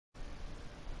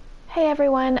Hey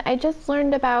everyone, I just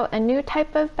learned about a new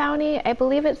type of bounty. I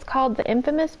believe it's called the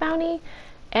infamous bounty,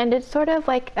 and it's sort of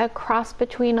like a cross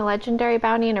between a legendary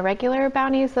bounty and a regular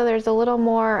bounty, so there's a little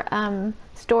more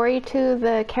story to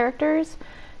the characters.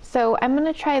 So I'm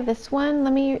gonna try this one.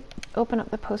 Let me open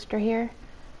up the poster here.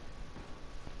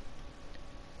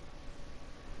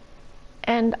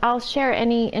 And I'll share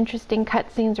any interesting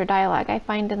cutscenes or dialogue I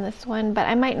find in this one, but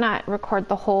I might not record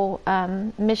the whole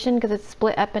mission because it's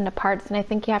split up into parts, and I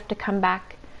think you have to come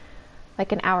back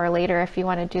like an hour later if you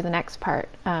want to do the next part.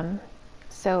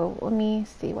 So let me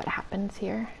see what happens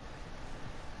here.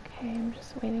 Okay, I'm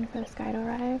just waiting for this guy to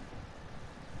arrive.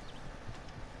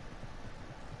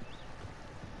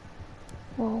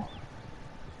 Whoa.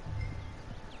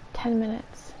 10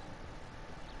 minutes.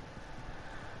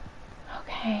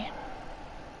 Okay.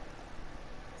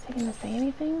 Is he gonna say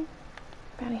anything?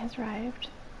 Bounty has arrived.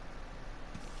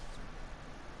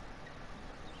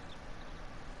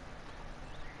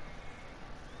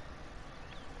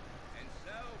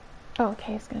 Oh,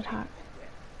 okay, he's gonna talk.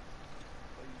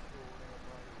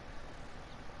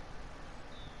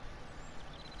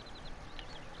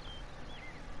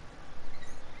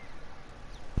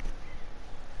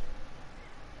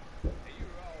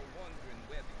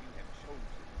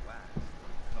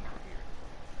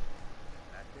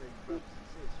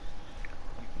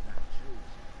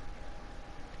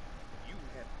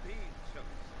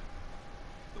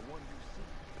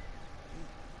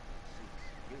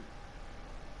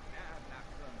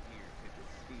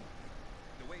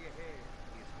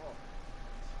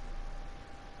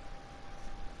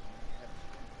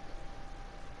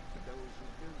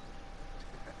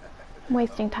 I'm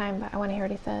wasting time, but I want to hear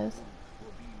what he says.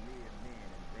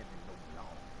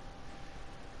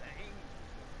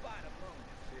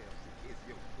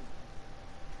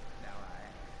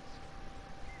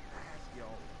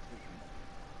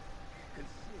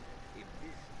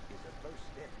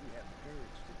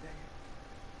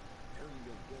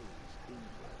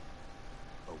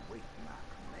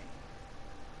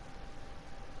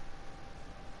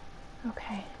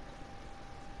 Okay.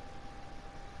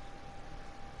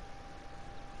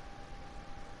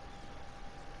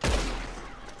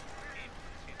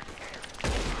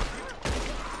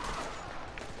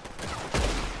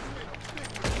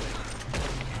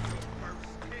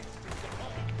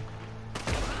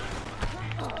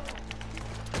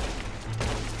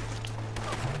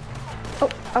 Oh,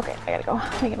 okay, I gotta go.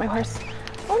 Let me get my horse.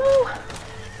 Oh no!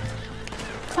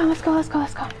 Come on, let's go, let's go,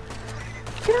 let's go.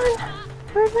 Get on!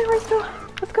 Where'd my horse go?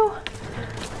 Let's go.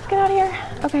 Let's get out of here.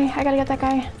 Okay, I gotta get that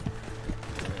guy.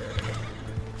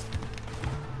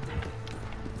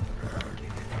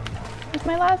 Where's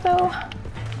my lasso?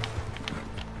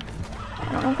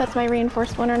 I don't know if that's my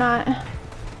reinforced one or not.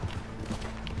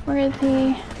 Where is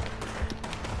he?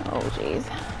 Oh, jeez.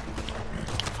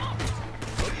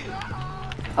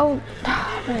 Oh,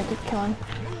 I'm gonna just kill him.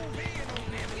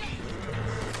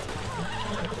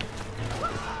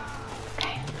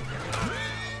 Okay.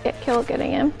 Get killed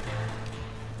getting him.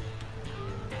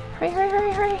 Hurry, hurry,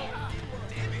 hurry, hurry.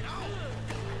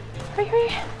 Hurry, hurry.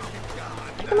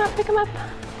 Pick him up, pick him up.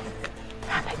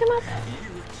 Pick him up.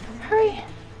 Hurry.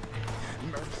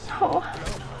 Oh.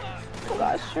 Oh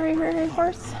gosh, hurry, hurry, hurry,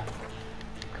 horse.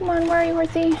 Come on, where are you,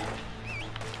 horsey?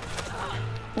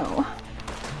 No.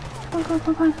 Come on, come on, come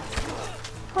on, come on.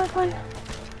 Come on, come on.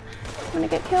 I'm gonna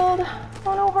get killed.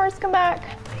 Oh no, horse, come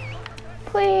back.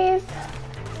 Please.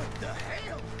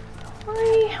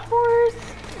 Hurry, horse.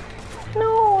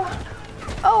 No.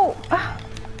 Oh.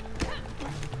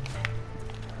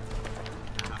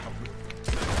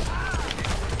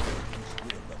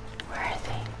 Where is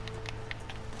he?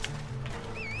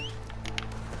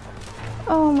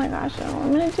 Oh my gosh, I don't know what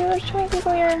I'm gonna do. There's too many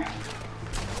people here.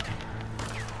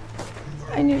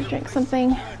 I need to drink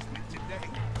something.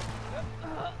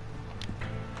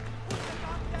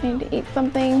 I need to eat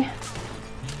something.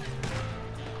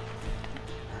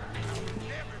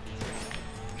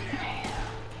 Okay.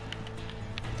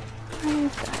 Where are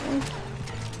these guys?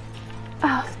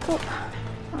 Oh, scope.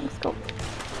 Wrong scope.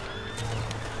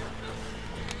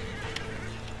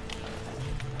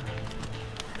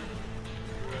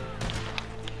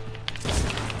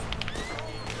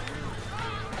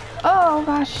 Oh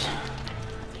gosh.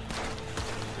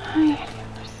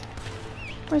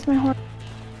 Where's my horse?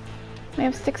 I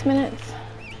have 6 minutes.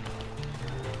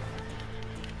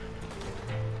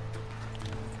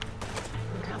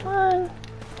 Come on.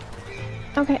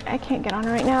 Okay, I can't get on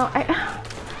her right now.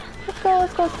 Let's go,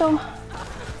 let's go, let's go.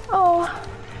 Oh,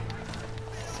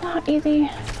 it's not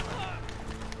easy.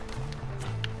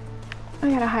 I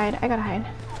gotta hide, I gotta hide.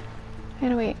 I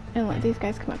gotta wait and let these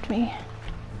guys come up to me.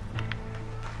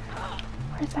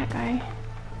 Where's that guy?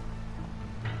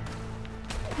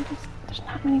 There's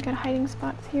not many good hiding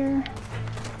spots here.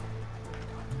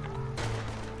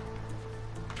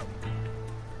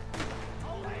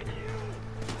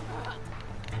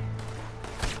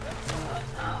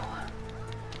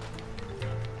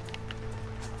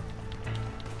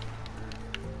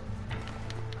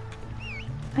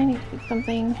 I need to do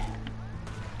something.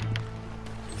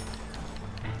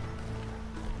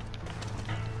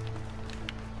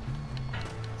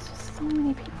 There's just so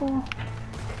many people.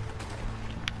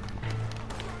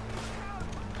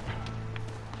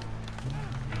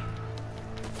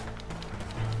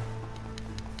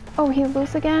 Oh, he's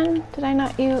loose again? Did I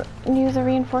not use a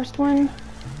reinforced one?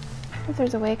 If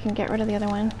there's a way I can get rid of the other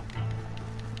one.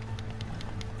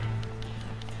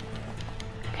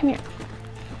 Come here.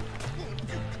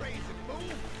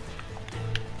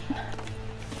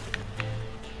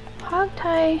 Hog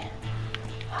tie.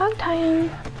 Hog tie him.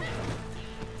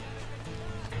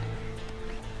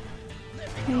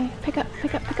 Okay, pick up.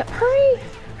 Hurry!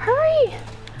 Hurry!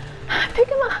 Pick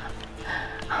him up!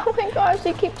 Oh my gosh,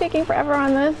 they keep taking forever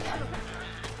on this.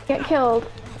 Get killed.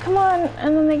 Come on,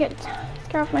 and then they get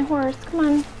scared off my horse. Come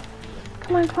on.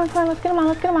 Let's get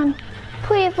him on.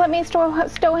 Please let me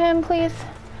stow him, please.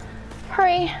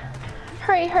 Hurry.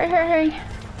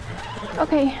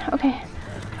 Okay.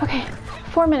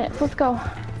 4 minutes, let's go.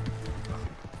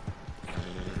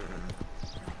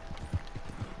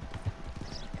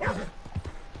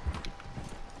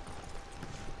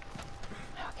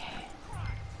 Okay.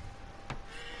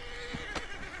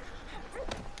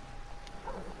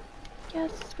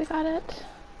 Yes, we got it.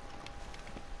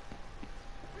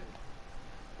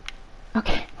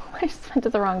 Okay, I just went to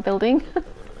the wrong building.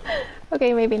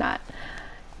 Okay, maybe not.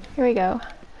 Here we go.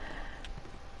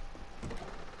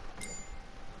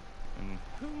 And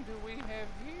whom do we have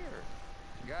here?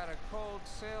 Got a cold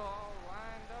cell all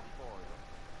lined up for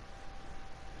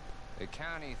you. The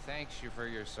county thanks you for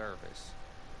your service.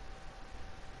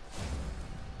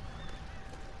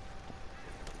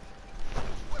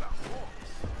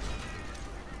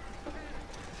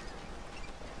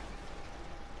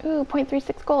 Ooh,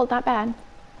 0.36 gold, not bad.